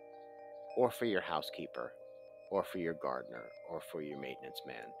 or for your housekeeper, or for your gardener, or for your maintenance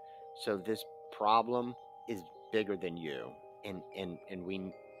man. So this problem is bigger than you, and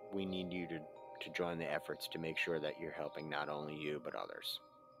we need you to join the efforts to make sure that you're helping not only you but others.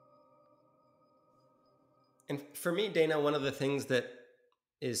 And for me, Dana, one of the things that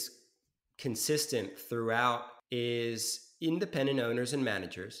is consistent throughout is independent owners and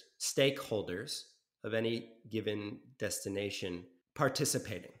managers, stakeholders of any given destination,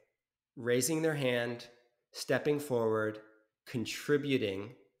 participating, raising their hand, stepping forward,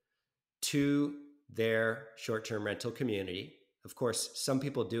 contributing to their short-term rental community. Of course, some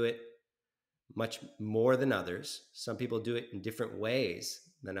people do it much more than others. Some people do it in different ways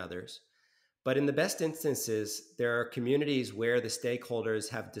than others. But in the best instances, there are communities where the stakeholders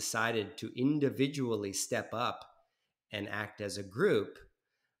have decided to individually step up and act as a group.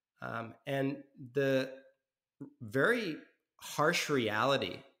 And the very harsh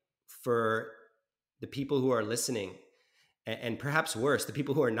reality for the people who are listening, and perhaps worse, the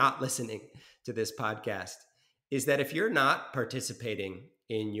people who are not listening to this podcast, is that if you're not participating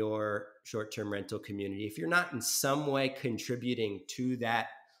in your short-term rental community, if you're not in some way contributing to that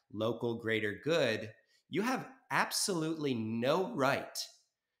local greater good, you have absolutely no right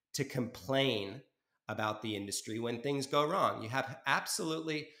to complain about the industry when things go wrong. You have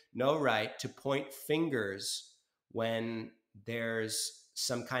absolutely no right to point fingers when there's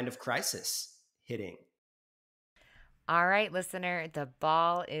some kind of crisis hitting. All right, listener, the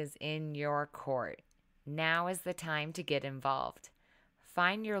ball is in your court. Now is the time to get involved.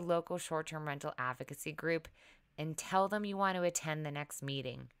 Find your local short-term rental advocacy group and tell them you want to attend the next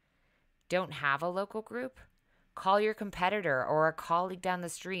meeting. Don't have a local group? Call your competitor or a colleague down the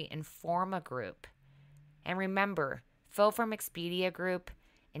street and form a group. And remember, Phil from Expedia Group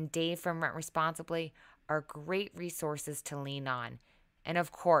and Dave from Rent Responsibly are great resources to lean on. And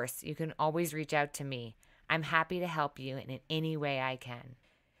of course, you can always reach out to me. I'm happy to help you in any way I can.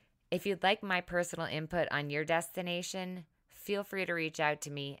 If you'd like my personal input on your destination, feel free to reach out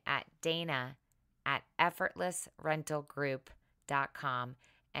to me at dana@effortlessrentalgroup.com,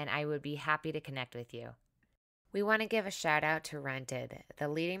 and I would be happy to connect with you. We want to give a shout out to Rented, the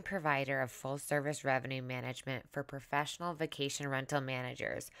leading provider of full service revenue management for professional vacation rental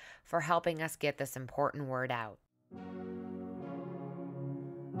managers, for helping us get this important word out.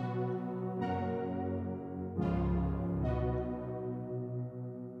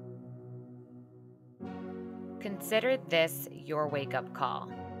 Consider this your wake-up call.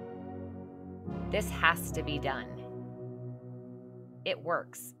 This has to be done. It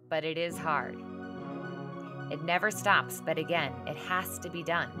works, but it is hard. It never stops, but again, it has to be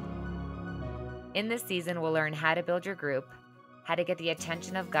done. In this season, we'll learn how to build your group, how to get the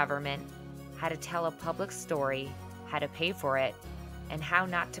attention of government, how to tell a public story, how to pay for it, and how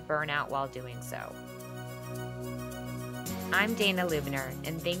not to burn out while doing so. I'm Dana Lubner,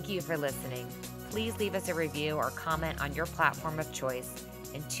 and thank you for listening. Please leave us a review or comment on your platform of choice,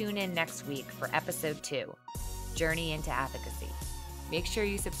 and tune in next week for episode 2, Journey into Advocacy. Make sure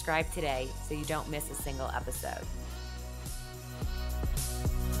you subscribe today so you don't miss a single episode.